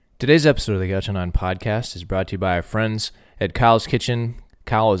Today's episode of the Gaucho 9 podcast is brought to you by our friends at Kyle's Kitchen.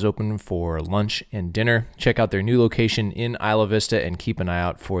 Kyle is open for lunch and dinner. Check out their new location in Isla Vista and keep an eye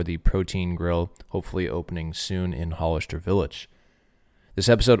out for the Protein Grill, hopefully opening soon in Hollister Village. This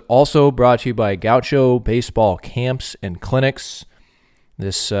episode also brought to you by Gaucho Baseball Camps and Clinics.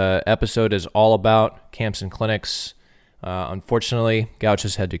 This episode is all about camps and clinics. Unfortunately,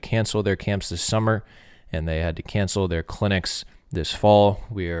 Gauchos had to cancel their camps this summer, and they had to cancel their clinics this fall.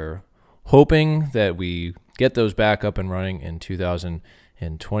 We are hoping that we get those back up and running in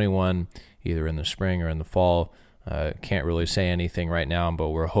 2021, either in the spring or in the fall. Can't really say anything right now, but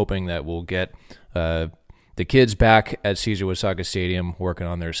we're hoping that we'll get the kids back at Cesar Wasaga Stadium working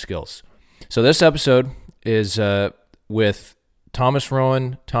on their skills. So this episode is with Thomas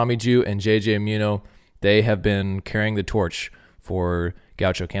Rowan, Tommy Jew, and JJ Muno. They have been carrying the torch for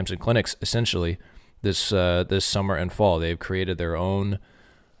Gaucho Camps and Clinics, essentially, this summer and fall. They've created their own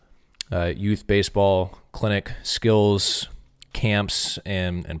youth baseball clinic skills, camps,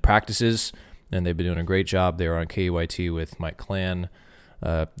 and practices, and they've been doing a great job. They were on KUIT with Mike Clan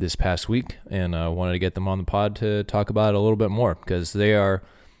this past week, and I wanted to get them on the pod to talk about it a little bit more, because they are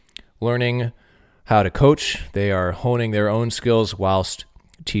learning how to coach. They are honing their own skills whilst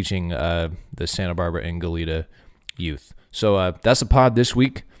teaching the Santa Barbara and Goleta youth. So that's the pod this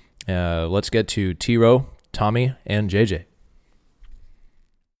week. Let's get to T-Row, Tommy, and JJ.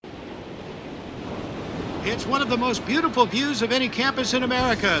 It's one of the most beautiful views of any campus in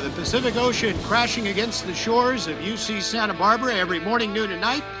America, the Pacific Ocean crashing against the shores of UC Santa Barbara every morning, noon, and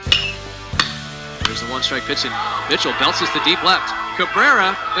night. Here's the one-strike pitch, and Mitchell bounces to deep left.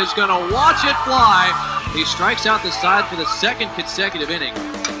 Cabrera is going to watch it fly. He strikes out the side for the second consecutive inning,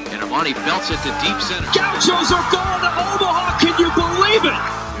 and Armani belts it to deep center. Gauchos are going to Omaha, can you believe it?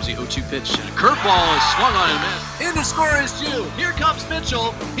 Here's the 0-2 pitch, and a curveball is swung on and missed. In to score is Jew. Here comes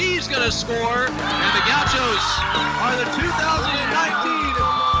Mitchell. He's going to score, and the Gauchos are the 2019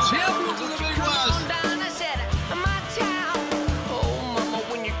 champions of the Big West.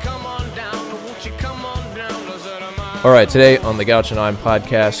 All right, today on the Gaucho 9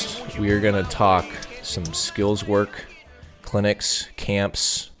 podcast, we are going to talk some skills work, clinics,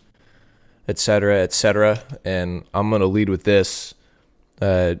 camps, etc., and I'm going to lead with this.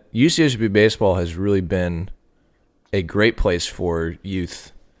 UCSB baseball has really been a great place for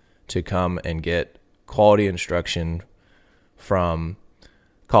youth to come and get quality instruction from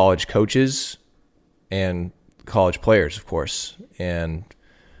college coaches and college players, of course. And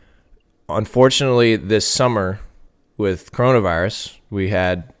unfortunately, this summer with coronavirus, we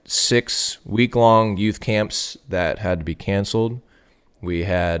had 6 week-long youth camps that had to be canceled. We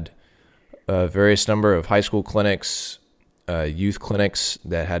had a various number of high school clinics, youth clinics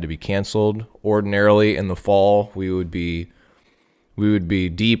that had to be canceled. Ordinarily in the fall, we would be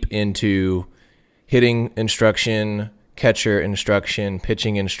deep into hitting instruction, catcher instruction,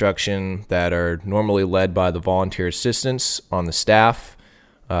 pitching instruction that are normally led by the volunteer assistants on the staff,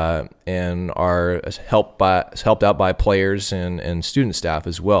 and are helped out by players and student staff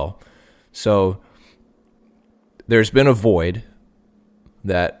as well. So there's been a void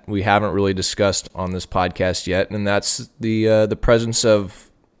that we haven't really discussed on this podcast yet, and that's the presence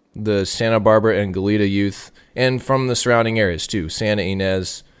of the Santa Barbara and Goleta youth, and from the surrounding areas too, Santa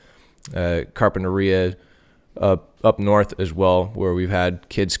Ynez, Carpinteria, up north as well, where we've had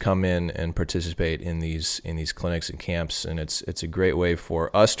kids come in and participate in these clinics and camps, and it's a great way for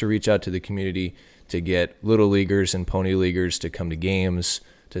us to reach out to the community, to get little leaguers and pony leaguers to come to games,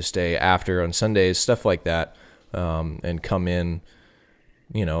 to stay after on Sundays, stuff like that, and come in,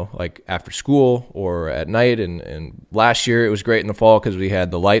 like after school or at night. And last year it was great in the fall because we had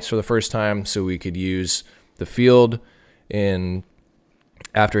the lights for the first time, so we could use the field in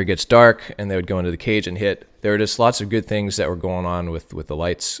after it gets dark, and they would go into the cage and hit. There were just lots of good things that were going on with the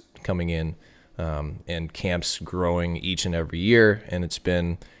lights coming in, and camps growing each and every year. And it's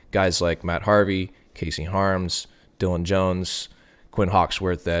been guys like Matt Harvey, Casey Harms, Dylan Jones, Quinn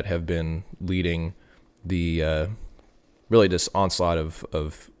Hawksworth that have been leading the really this onslaught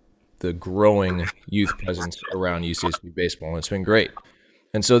of the growing youth presence around UCSB baseball, and it's been great.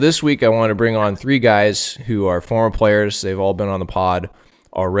 And so this week I want to bring on 3 guys who are former players. They've all been on the pod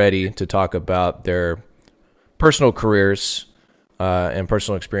already to talk about their personal careers and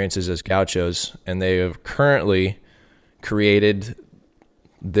personal experiences as Gauchos, and they have currently created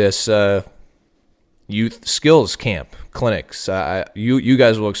this youth skills camp clinics. You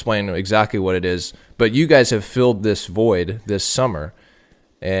guys will explain exactly what it is, but you guys have filled this void this summer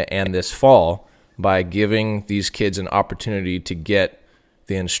and this fall by giving these kids an opportunity to get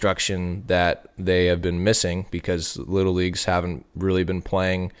the instruction that they have been missing because Little Leagues haven't really been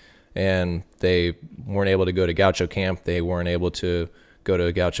playing, and they weren't able to go to Gaucho camp. They weren't able to go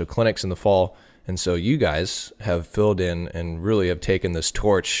to Gaucho clinics in the fall. And so you guys have filled in and really have taken this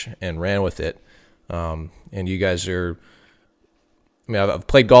torch and ran with it. And you guys are, I mean, I've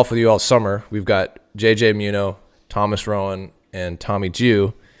played golf with you all summer. We've got JJ Muno, Thomas Rowan, and Tommy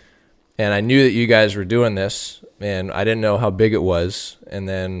Jew. And I knew that you guys were doing this, and I didn't know how big it was. And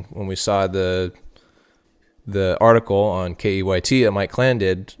then when we saw the article on KEYT that Mike Clan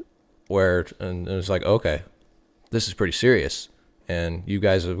did, and it was like, okay, this is pretty serious. And you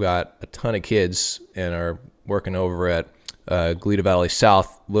guys have got a ton of kids and are working over at Goleta Valley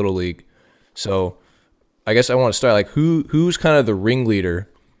South Little League. So I guess I want to start, like, who's kind of the ringleader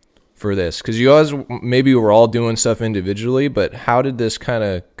for this? Because you guys maybe were all doing stuff individually, but how did this kind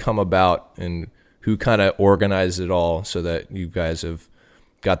of come about, and who kind of organized it all so that you guys have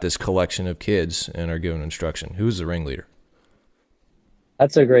got this collection of kids and are giving instruction? Who's the ringleader?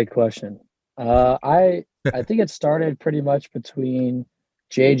 That's a great question. I think it started pretty much between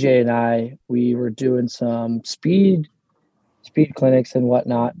JJ and I. We were doing some speed clinics and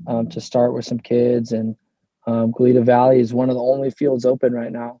whatnot to start with some kids, and Goleta Valley is one of the only fields open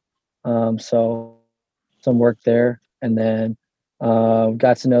right now. So some work there, and then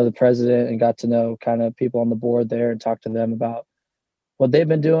got to know the president and got to know kind of people on the board there and talked to them about what they've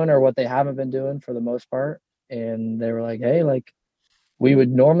been doing or what they haven't been doing for the most part. And they were like, hey, like, we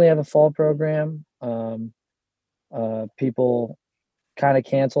would normally have a fall program. People kind of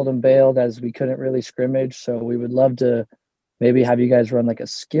canceled and bailed as we couldn't really scrimmage. So we would love to maybe have you guys run like a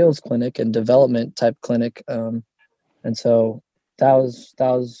skills clinic and development type clinic. And so that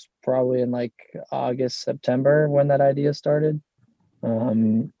was probably in like August, September when that idea started.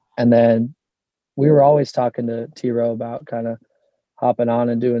 And then we were always talking to T-Row about kind of hopping on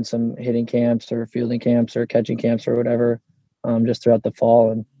and doing some hitting camps or fielding camps or catching camps or whatever, just throughout the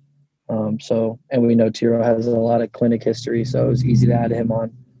fall. And and we know T-Row has a lot of clinic history, so it was easy to add him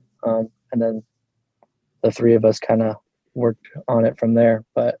on. And then the three of us kind of worked on it from there.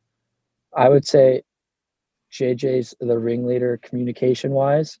 But I would say JJ's the ringleader communication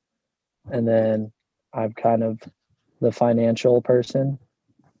wise, and then I'm kind of the financial person,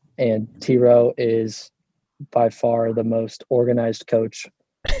 and T-Row is by far the most organized coach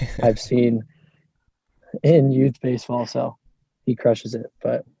I've seen in youth baseball. So he crushes it,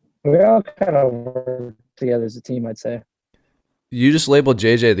 but we all kind of work together as a team, I'd say. You just labeled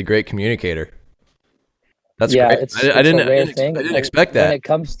JJ the great communicator. That's great. I didn't expect that.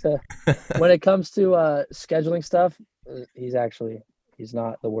 When it comes to scheduling stuff, he's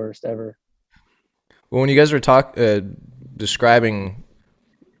not the worst ever. Well, when you guys were describing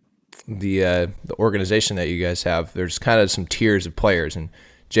the organization that you guys have, there's kind of some tiers of players, and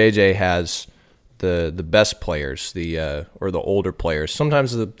JJ has the best players, or the older players.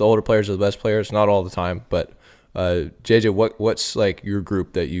 Sometimes the older players are the best players, not all the time. But JJ, what's like your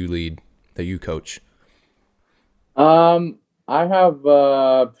group that you lead, that you coach? I have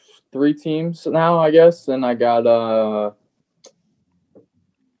 3 teams now, I guess, and I got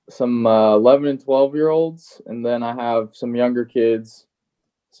some 11 and 12-year-olds, and then I have some younger kids,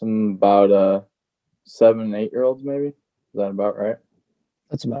 some about 7 and 8-year-olds maybe. Is that about right?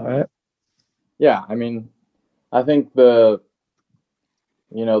 That's about right. Yeah, I mean, I think the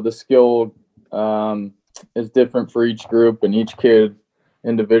skill is different for each group and each kid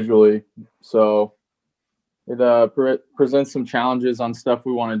individually. So it presents some challenges on stuff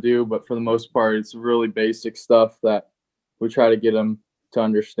we want to do, but for the most part, it's really basic stuff that we try to get them to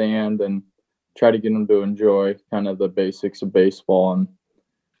understand and try to get them to enjoy kind of the basics of baseball and,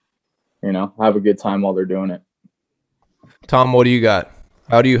 have a good time while they're doing it. Tom, what do you got?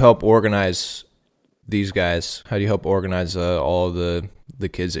 How do you help organize these guys? How do you help organize all of the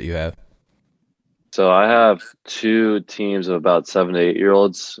kids that you have? So I have 2 teams of about 7 to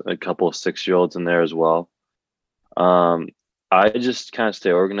 8-year-olds, a couple of 6-year-olds in there as well. I just kind of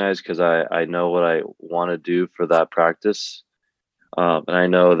stay organized because I know what I want to do for that practice. And I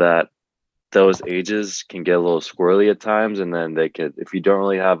know that those ages can get a little squirrely at times, and then they could, if you don't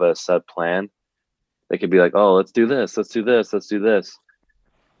really have a set plan, they could be like, oh, let's do this, let's do this, let's do this.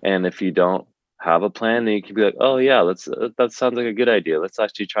 And if you don't have a plan, then you can be like, oh yeah, that sounds like a good idea. Let's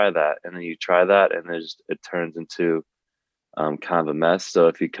actually try that. And then you try that, and it turns into kind of a mess. So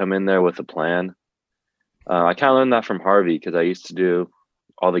if you come in there with a plan, I kind of learned that from Harvey because I used to do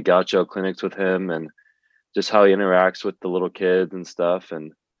all the Gaucho clinics with him and just how he interacts with the little kids and stuff.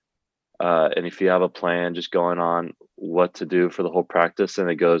 And if you have a plan just going on what to do for the whole practice, and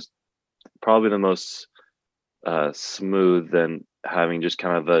it goes probably the most smooth than having just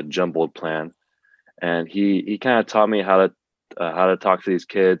kind of a jumbled plan. And he kind of taught me how to talk to these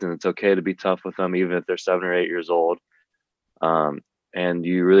kids, and it's okay to be tough with them even if they're 7 or 8 years old. And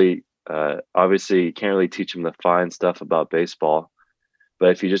you really obviously you can't really teach them the fine stuff about baseball,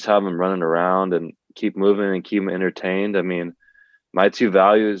 but if you just have them running around and keep moving and keep them entertained, I mean, my two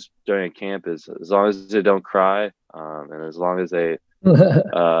values during a camp is as long as they don't cry, and as long as they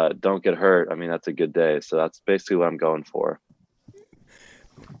don't get hurt, I mean, that's a good day. So that's basically what I'm going for.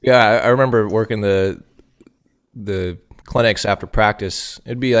 Yeah, I remember working the clinics after practice.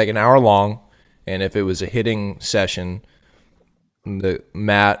 It'd be like an hour long, and if it was a hitting session, the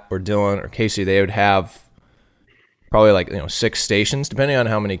Matt or Dylan or Casey, they would have probably like 6 stations, depending on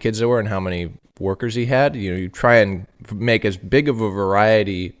how many kids there were and how many workers he had. You try and make as big of a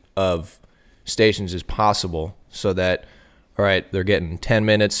variety of stations as possible, so that, all right, they're getting 10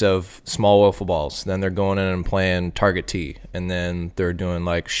 minutes of small wiffle balls, then they're going in and playing target tee, and then they're doing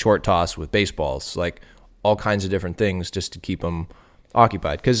like short toss with baseballs, like all kinds of different things just to keep them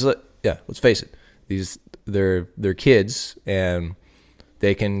occupied. Because let's face it, they're kids and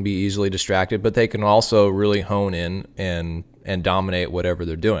they can be easily distracted, but they can also really hone in and dominate whatever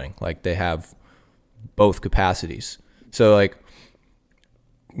they're doing. Like, they have both capacities. So like,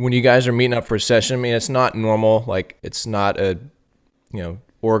 when you guys are meeting up for a session, I mean, it's not normal. Like, it's not a,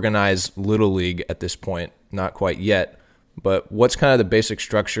 organized little league at this point, not quite yet. But what's kind of the basic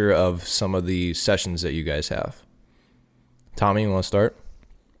structure of some of the sessions that you guys have? Tommy, you want to start?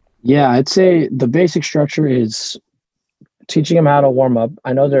 Yeah, I'd say the basic structure is teaching them how to warm up.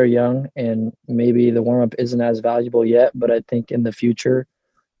 I know they're young and maybe the warm up isn't as valuable yet, but I think in the future,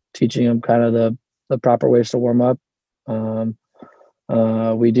 teaching them kind of the proper ways to warm up.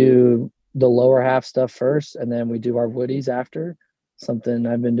 We do the lower half stuff first, and then we do our woodies after, something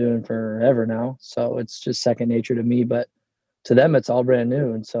I've been doing forever now. So it's just second nature to me, but to them, it's all brand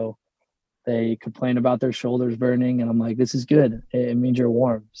new. And so they complain about their shoulders burning, and I'm like, this is good. It means you're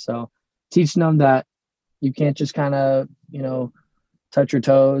warm. So teaching them that you can't just kind of, touch your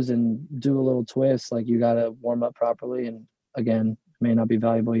toes and do a little twist. Like, you got to warm up properly. And again, may not be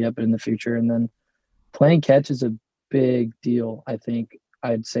valuable yet, but in the future. And then playing catch is a big deal. I think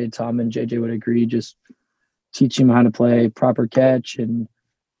I'd say Tom and JJ would agree, just teaching them how to play proper catch and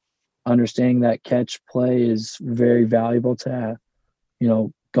understanding that catch play is very valuable to,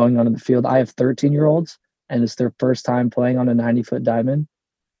 going onto the field. I have 13-year-olds, and it's their first time playing on a 90-foot diamond,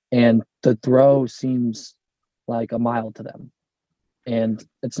 and the throw seems like a mile to them. And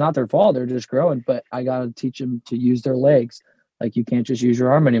it's not their fault. They're just growing, but I got to teach them to use their legs. Like, you can't just use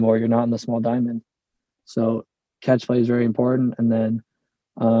your arm anymore. You're not in the small diamond. So catch play is very important. And then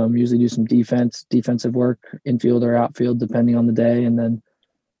usually do some defensive work, infield or outfield, depending on the day. And then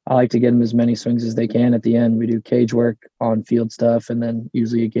I like to get them as many swings as they can at the end. We do cage work, on field stuff, and then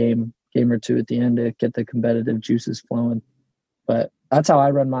usually a game or two at the end to get the competitive juices flowing. But that's how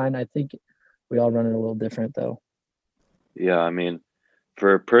I run mine. I think we all run it a little different, though. Yeah, I mean,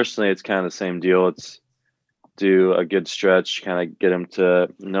 for personally, it's kind of the same deal. It's do a good stretch, kind of get them to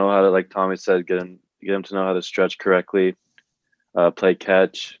know how to, like Tommy said, get them to know how to stretch correctly, play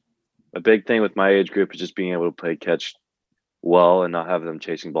catch. A big thing with my age group is just being able to play catch well and not have them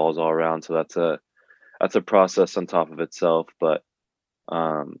chasing balls all around. So that's a process on top of itself. But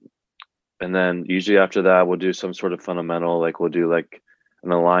and then usually after that, we'll do some sort of fundamental, like we'll do like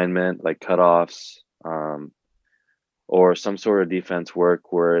an alignment, like cutoffs, or some sort of defense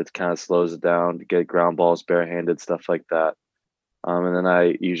work where it kind of slows it down to get ground balls barehanded, stuff like that. And then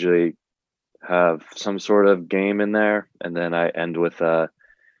I usually have some sort of game in there, and then I end with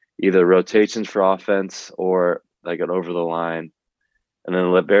either rotations for offense or like an over the line, and then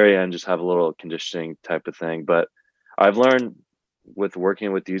at the very end just have a little conditioning type of thing. But I've learned with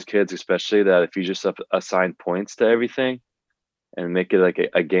working with these kids especially that if you just assign points to everything and make it like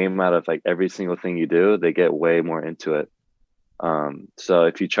a game out of like every single thing you do, they get way more into it. So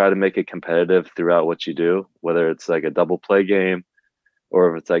if you try to make it competitive throughout what you do, whether it's like a double play game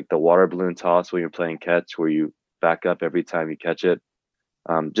or if it's like the water balloon toss when you're playing catch where you back up every time you catch it,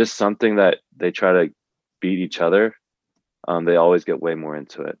 just something that they try to beat each other, they always get way more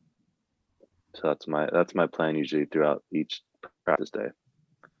into it. So that's my plan usually throughout each practice day.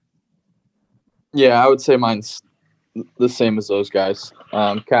 Yeah, I would say mine's the same as those guys.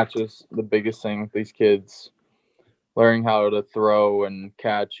 Catch is the biggest thing with these kids. Learning how to throw and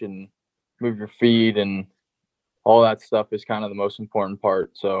catch and move your feet and all that stuff is kind of the most important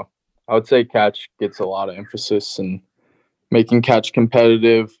part. So I would say catch gets a lot of emphasis, and making catch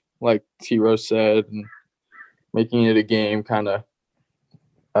competitive, like T-Rose said, and making it a game kind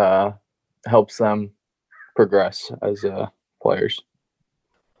of helps them progress as players.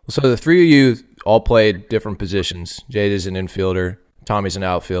 So the three of you all played different positions. JJ's an infielder, Tommy's an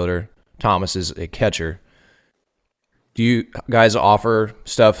outfielder, Thomas is a catcher. Do you guys offer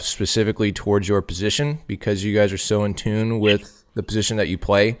stuff specifically towards your position because you guys are so in tune with the position that you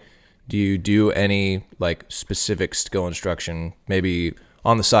play? Do you do any like specific skill instruction, maybe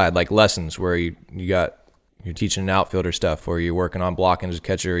on the side, like lessons where you're teaching an outfielder stuff, or you're working on blocking as a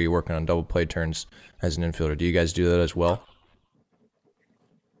catcher, or you're working on double play turns as an infielder? Do you guys do that as well?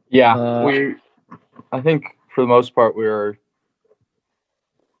 Yeah, I think for the most part we were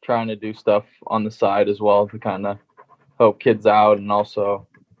trying to do stuff on the side as well to kind of help kids out and also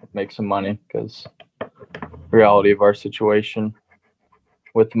make some money, because reality of our situation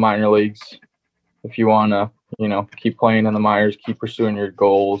with the minor leagues, if you want to, keep playing in the minors, keep pursuing your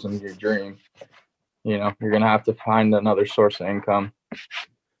goals and your dream, you're going to have to find another source of income.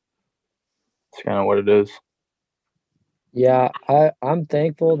 It's kind of what it is. Yeah, I'm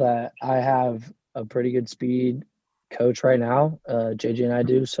thankful that I have a pretty good speed coach right now. JJ and I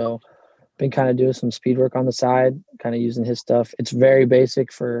do. So been kind of doing some speed work on the side, kind of using his stuff. It's very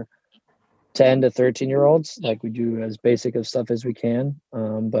basic for 10 to 13-year-olds. Like, we do as basic of stuff as we can.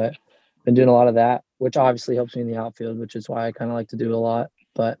 But been doing a lot of that, which obviously helps me in the outfield, which is why I kind of like to do a lot.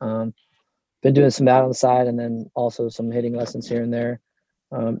 But been doing some of that on the side, and then also some hitting lessons here and there.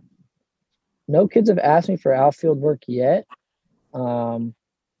 No kids have asked me for outfield work yet.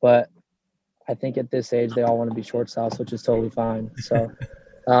 But I think at this age, they all want to be shortstops, which is totally fine. So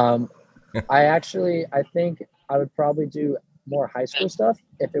I think I would probably do more high school stuff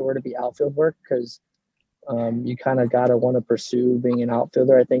if it were to be outfield work, because you kind of got to want to pursue being an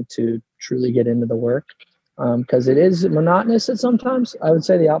outfielder, I think, to truly get into the work, because it is monotonous at sometimes. I would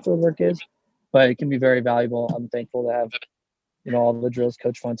say the outfield work is, but it can be very valuable. I'm thankful to have, all the drills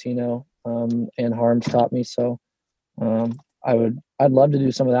Coach Fontino and Harms taught me. So I'd love to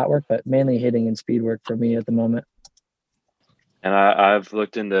do some of that work, but mainly hitting and speed work for me at the moment. And I've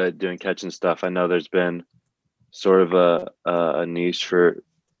looked into doing catching stuff. I know there's been sort of a niche for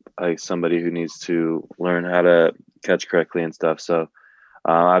like somebody who needs to learn how to catch correctly and stuff. So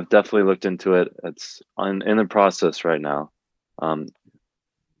I've definitely looked into it. It's in the process right now.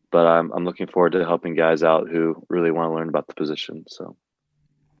 But I'm looking forward to helping guys out who really want to learn about the position. So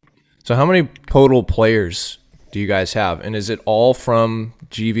how many total players do you guys have? And is it all from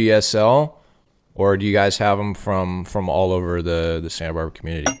GVSL, or do you guys have them from all over the Santa Barbara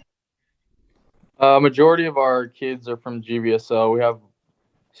community? Majority of our kids are from GVSL.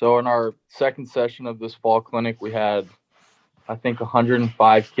 So in our second session of this fall clinic, we had, I think,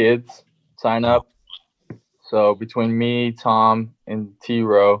 105 kids sign up. So between me, Tom, and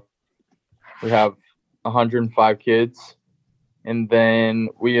T-Row, we have 105 kids. And then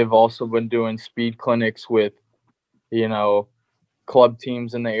we have also been doing speed clinics with, club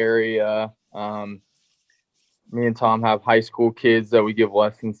teams in the area. Me and Tom have high school kids that we give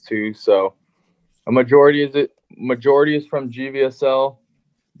lessons to. So a majority is from GVSL,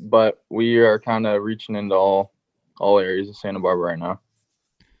 but we are kind of reaching into all areas of Santa Barbara right now.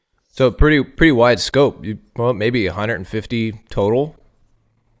 So pretty wide scope. Maybe 150 total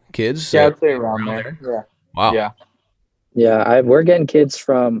kids. Yeah, I'd say around there. Yeah. Wow. Yeah. Yeah, we're getting kids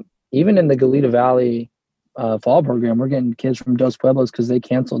from, even in the Goleta Valley fall program, we're getting kids from Dos Pueblos because they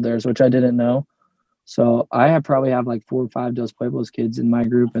canceled theirs, which I didn't know. So I probably have like 4 or 5 Dos Pueblos kids in my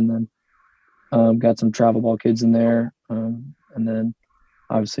group, and then got some travel ball kids in there, and then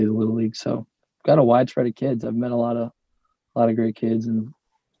obviously the Little League. So got a wide spread of kids. I've met a lot of great kids, and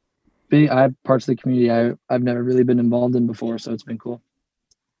I have parts of the community I've never really been involved in before, so it's been cool.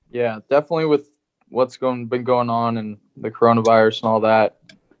 Yeah, definitely with what's been going on and the coronavirus and all that,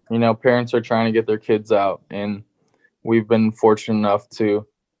 parents are trying to get their kids out, and we've been unfortunate enough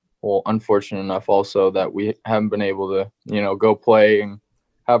also that we haven't been able to, go play and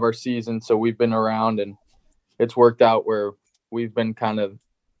have our season. So we've been around, and it's worked out where we've been kind of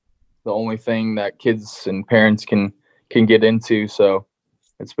the only thing that kids and parents can get into. So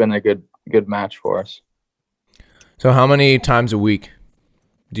it's been a good match for us. So how many times a week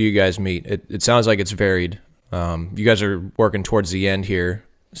do you guys meet? It sounds like it's varied. You guys are working towards the end here,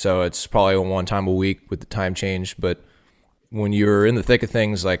 so it's probably one time a week with the time change. But when you're in the thick of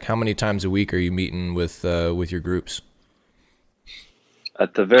things, like how many times a week are you meeting with your groups?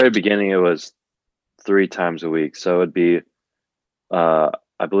 At the very beginning, it was 3 times a week. So it'd be, I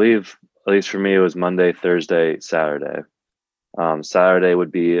believe, at least for me, it was Monday, Thursday, Saturday. Saturday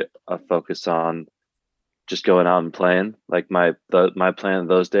would be a focus on just going out and playing. Like my plan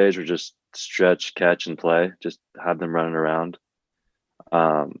those days were just stretch, catch, and play. Just have them running around.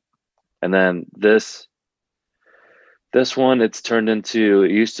 And then this This one, it's turned into,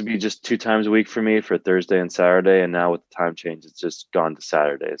 it used to be just 2 times a week for me for Thursday and Saturday, and now with the time change, it's just gone to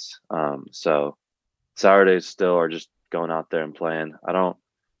Saturdays. So Saturdays still are just going out there and playing.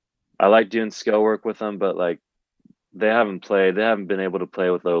 I like doing skill work with them, but like they haven't been able to play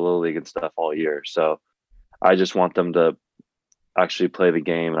with their little league and stuff all year. So I just want them to actually play the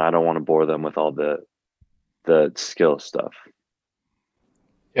game, and I don't want to bore them with all the skill stuff.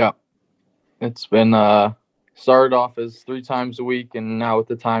 Yeah, it's been started off as 3 times a week, and now with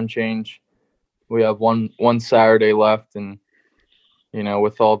the time change, we have one Saturday left. And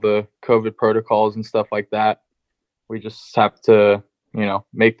with all the COVID protocols and stuff like that, we just have to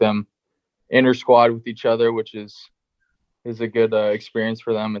make them inter squad with each other, which is a good experience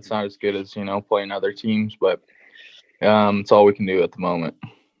for them. It's not as good as playing other teams, but it's all we can do at the moment.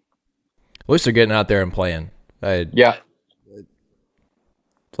 At least they're getting out there and playing. Yeah.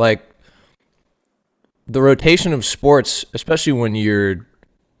 Like the rotation of sports, especially when you're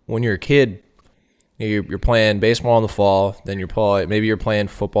a kid, you're playing baseball in the fall, then maybe you're playing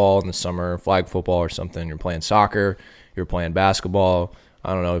football in the summer, flag football or something. You're playing soccer, you're playing basketball.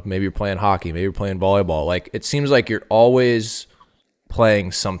 I don't know, maybe you're playing hockey, maybe you're playing volleyball. Like it seems like you're always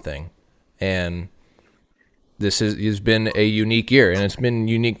playing something, and this has been a unique year, and it's been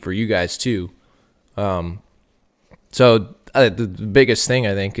unique for you guys too. So the biggest thing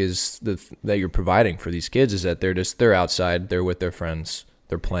I think is that you're providing for these kids is that they're outside, they're with their friends,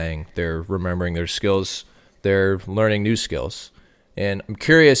 they're playing, they're remembering their skills, they're learning new skills. And I'm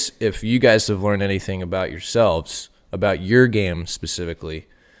curious if you guys have learned anything about yourselves, about your game specifically,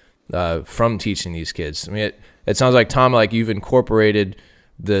 from teaching these kids. I mean, it sounds like, Tom, like you've incorporated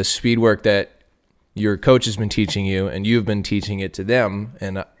the speed work that your coach has been teaching you, and you've been teaching it to them.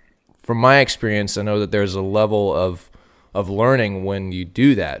 And from my experience, I know that there's a level of learning when you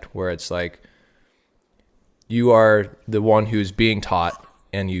do that, where it's like you are the one who's being taught,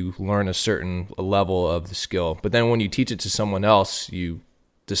 and you learn a certain level of the skill. But then when you teach it to someone else, you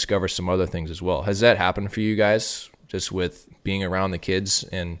discover some other things as well. Has that happened for you guys, just with being around the kids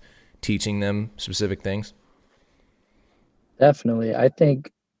and teaching them specific things? Definitely. I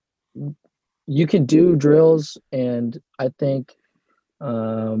think you can do drills, and I think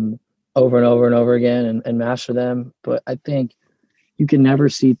over and over and over again and master them. But I think you can never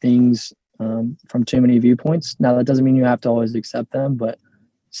see things from too many viewpoints. Now, that doesn't mean you have to always accept them, but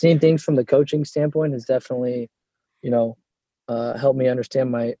seeing things from the coaching standpoint has definitely, helped me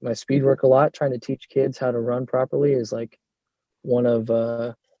understand my speed work a lot. Trying to teach kids how to run properly is like one of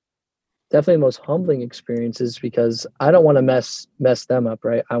definitely the most humbling experiences, because I don't want to mess them up,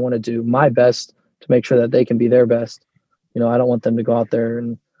 right? I want to do my best to make sure that they can be their best. I don't want them to go out there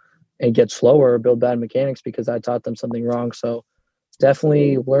and get slower or build bad mechanics because I taught them something wrong. So it's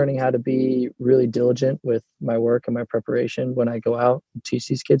definitely learning how to be really diligent with my work and my preparation when I go out and teach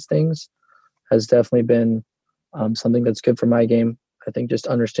these kids things has definitely been something that's good for my game. I think just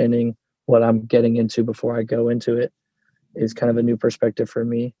understanding what I'm getting into before I go into it is kind of a new perspective for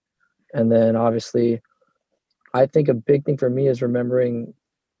me. And then obviously, I think a big thing for me is remembering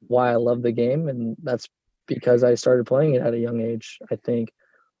why I love the game. And that's because I started playing it at a young age. I think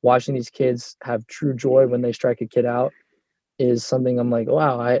watching these kids have true joy when they strike a kid out is something I'm like,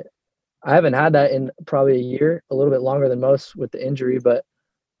 wow, I haven't had that in probably a year, a little bit longer than most with the injury, but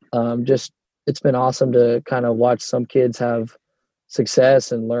just it's been awesome to kind of watch some kids have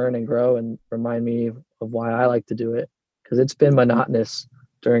success and learn and grow and remind me of why I like to do it, because it's been monotonous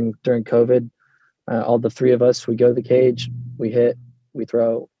during COVID. All the three of us, we go to the cage, we hit, we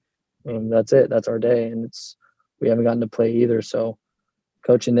throw, and that's it. That's our day, and we haven't gotten to play either. So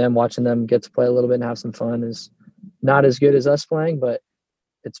coaching them, watching them get to play a little bit and have some fun is not as good as us playing, but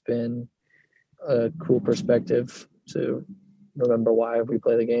it's been a cool perspective to remember why we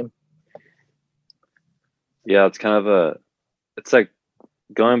play the game. Yeah, it's like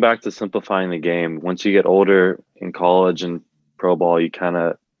going back to simplifying the game. Once you get older in college and pro ball,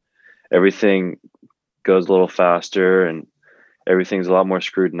 everything goes a little faster and everything's a lot more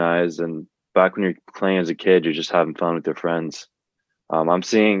scrutinized. And back when you're playing as a kid, you're just having fun with your friends. I'm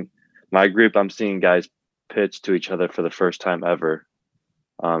seeing guys pitch to each other for the first time ever.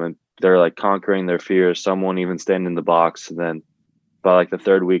 And they're like conquering their fears. Some won't even stand in the box. And then by like the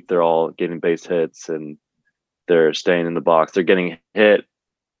third week, they're all getting base hits and they're staying in the box. They're getting hit,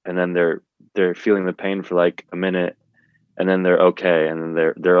 and then they're feeling the pain for like a minute, and then they're okay, and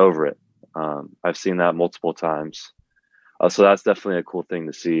then they're over it. I've seen that multiple times. So that's definitely a cool thing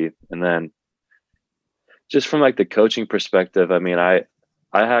to see. And then just from like the coaching perspective, I mean, I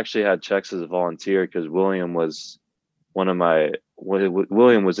actually had checks as a volunteer because William was in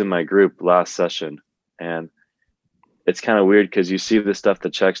my group last session, and it's kind of weird because you see the stuff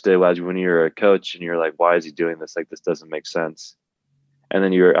that Chex did when you're a coach, and you're like, why is he doing this? Like, this doesn't make sense. And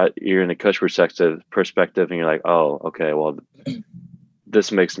then you're in a coach perspective, and you're like, oh, okay, well,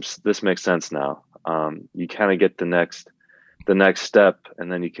 this makes sense now. You kind of get the next step,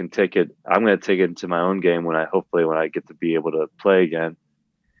 and then you can take it. I'm going to take it into my own game when I get to be able to play again,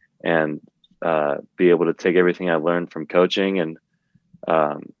 and be able to take everything I learned from coaching, and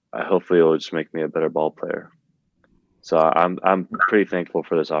hopefully it will just make me a better ball player. So I'm pretty thankful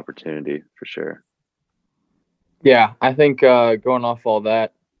for this opportunity, for sure. Yeah, I think going off all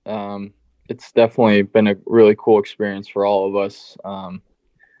that, it's definitely been a really cool experience for all of us.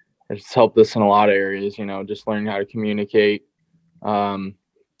 It's helped us in a lot of areas, just learning how to communicate.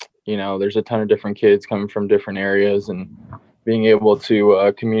 There's a ton of different kids coming from different areas, and being able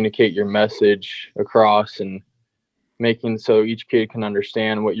to communicate your message across and making so each kid can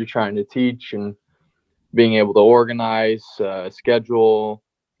understand what you're trying to teach, and being able to organize, schedule,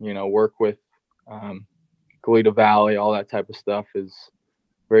 work with Goleta Valley, all that type of stuff is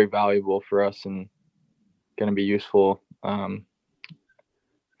very valuable for us and going to be useful for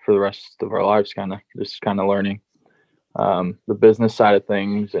the rest of our lives, kind of learning the business side of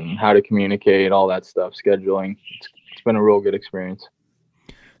things and how to communicate, all that stuff, scheduling. It's been a real good experience.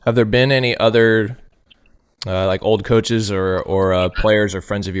 Have there been any other like old coaches or players or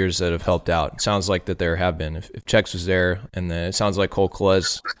friends of yours that have helped out? It sounds like that there have been. If Chex was there, and then it sounds like Cole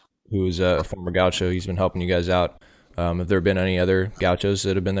Calez, who's a former Gaucho, he's been helping you guys out. Have there been any other Gauchos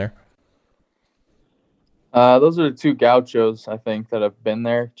that have been there? Those are the two Gauchos, I think, that have been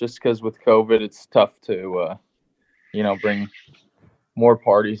there. Just because with COVID, it's tough to, bring more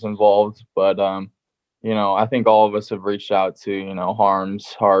parties involved. But, I think all of us have reached out to,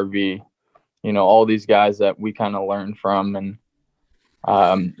 Harms, Harvey, all these guys that we kind of learned from, and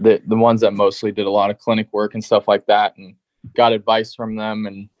the ones that mostly did a lot of clinic work and stuff like that, and got advice from them,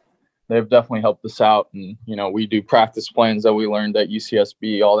 and they've definitely helped us out. And, we do practice plans that we learned at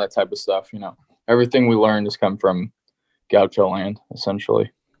UCSB, all that type of stuff. Everything we learned has come from Gaucho land,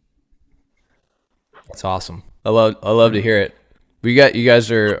 essentially. That's awesome. I love to hear it. You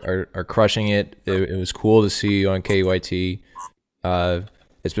guys are crushing it. It was cool to see you on KUIT.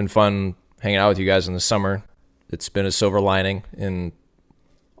 It's been fun hanging out with you guys in the summer. It's been a silver lining in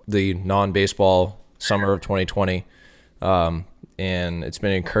the non-baseball summer of 2020. And it's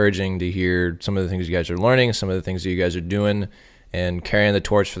been encouraging to hear some of the things you guys are learning, some of the things that you guys are doing, and carrying the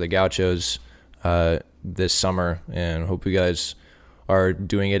torch for the Gauchos this summer. And hope you guys are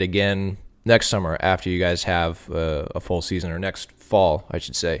doing it again next summer after you guys have a full season, or next fall, I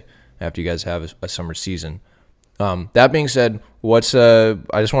should say, after you guys have a summer season. That being said, I just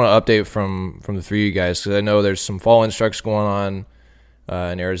want to update from the three of you guys, because I know there's some fall instructs going on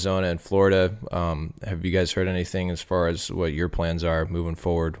in Arizona and Florida. Have you guys heard anything as far as what your plans are moving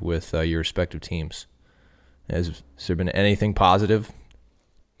forward with your respective teams? Has there been anything positive?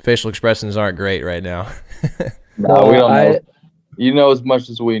 Facial expressions aren't great right now. No, we don't know. You know as much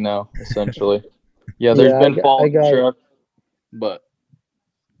as we know, essentially. Yeah, there's been fall instruct, but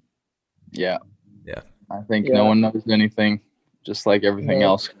yeah. I think no one knows anything, just like everything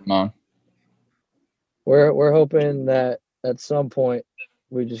else going on. We're hoping that at some point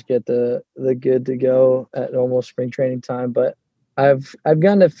we just get the good to go at normal spring training time. But I've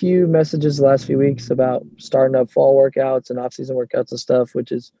gotten a few messages the last few weeks about starting up fall workouts and off-season workouts and stuff,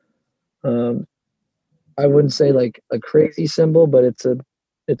 which is I wouldn't say like a crazy symbol, but it's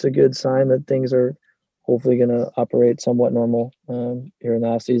a good sign that things are hopefully going to operate somewhat normal here in the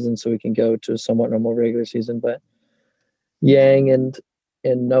off season, so we can go to a somewhat normal regular season. But Yang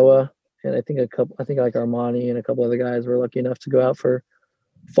and Noah, and I think like Armani and a couple other guys were lucky enough to go out for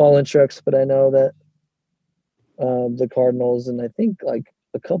fall instructs. But I know that the Cardinals and I think like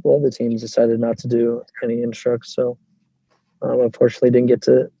a couple other teams decided not to do any instructs. So unfortunately didn't get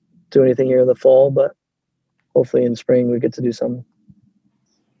to do anything here in the fall, but hopefully in spring we get to do something.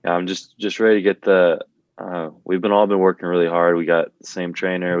 Yeah, I'm just ready to get we've all been working really hard. We got the same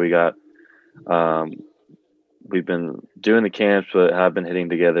trainer. We've been doing the camps, but have been hitting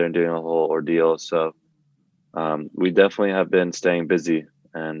together and doing a whole ordeal. So we definitely have been staying busy.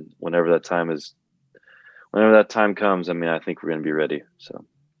 And whenever that time comes, I think we're going to be ready. So,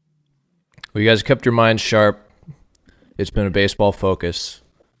 well, you guys kept your minds sharp. It's been a baseball focus,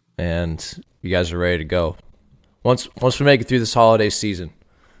 and you guys are ready to go. Once we make it through this holiday season,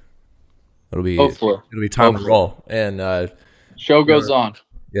 it'll be time to roll. And show goes on.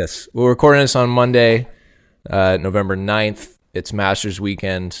 Yes, we're recording this on Monday, November 9th. It's Masters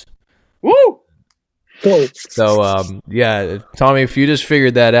weekend. Woo! So yeah, Tommy, if you just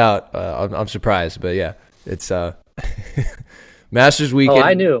figured that out, I'm surprised. But yeah, it's Masters weekend. Oh,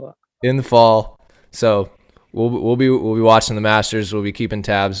 I knew. In the fall. So we'll be watching the Masters. We'll be keeping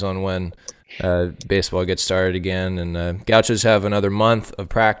tabs on when baseball gets started again. And Gauchos have another month of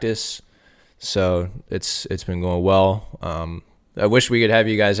practice, so it's been going well. I wish we could have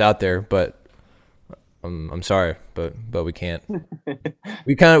you guys out there, but I'm sorry, but we can't.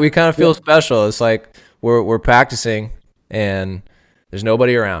 We kind of feel special. It's like we're practicing and there's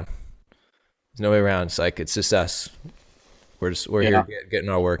nobody around. It's like it's just us. We're here getting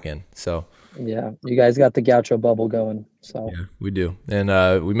our work in. So yeah, you guys got the Gaucho bubble going. So yeah, we do,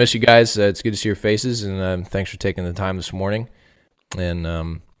 and we miss you guys. It's good to see your faces, and thanks for taking the time this morning.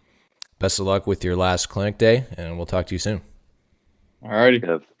 And best of luck with your last clinic day, and we'll talk to you soon. All righty.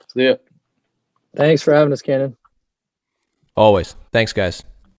 See ya. Thanks for having us, Cannon. Always. Thanks, guys.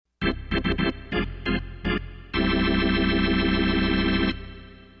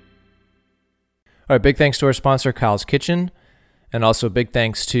 All right, big thanks to our sponsor, Kyle's Kitchen, and also big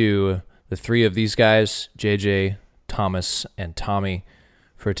thanks to the three of these guys, JJ, Thomas, and Tommy,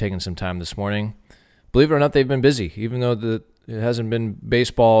 for taking some time this morning. Believe it or not, they've been busy, even though it hasn't been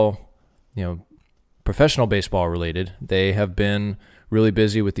baseball, professional baseball related. They have been really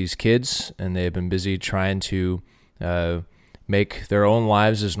busy with these kids, and they've been busy trying to make their own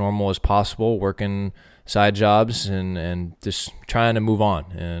lives as normal as possible, working side jobs and just trying to move on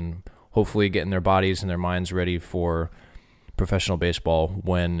and hopefully getting their bodies and their minds ready for professional baseball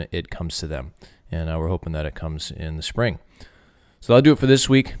when it comes to them. And we're hoping that it comes in the spring. So that'll do it for this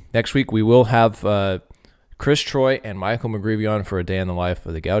week. Next week, we will have Chris Troy and Michael McGreevy on for a day in the life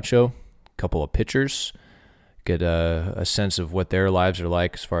of the Gaucho. A couple of pitchers. Get a sense of what their lives are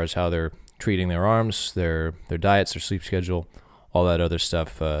like as far as how they're treating their arms, their diets, their sleep schedule, all that other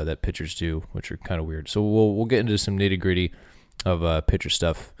stuff that pitchers do, which are kind of weird. So we'll get into some nitty-gritty of pitcher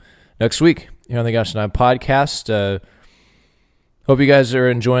stuff next week here on the Gaucho 9 podcast. Hope you guys are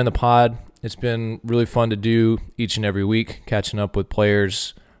enjoying the pod. It's been really fun to do each and every week, catching up with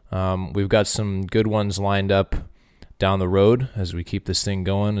players. We've got some good ones lined up down the road as we keep this thing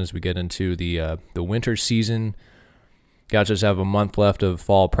going, as we get into the winter season. Gauchos have a month left of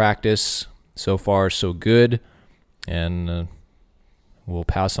fall practice. So far, so good. And we'll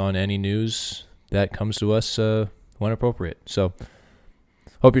pass on any news that comes to us when appropriate. So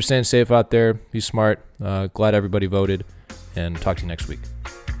hope you're staying safe out there. Be smart. Glad everybody voted. And talk to you next week.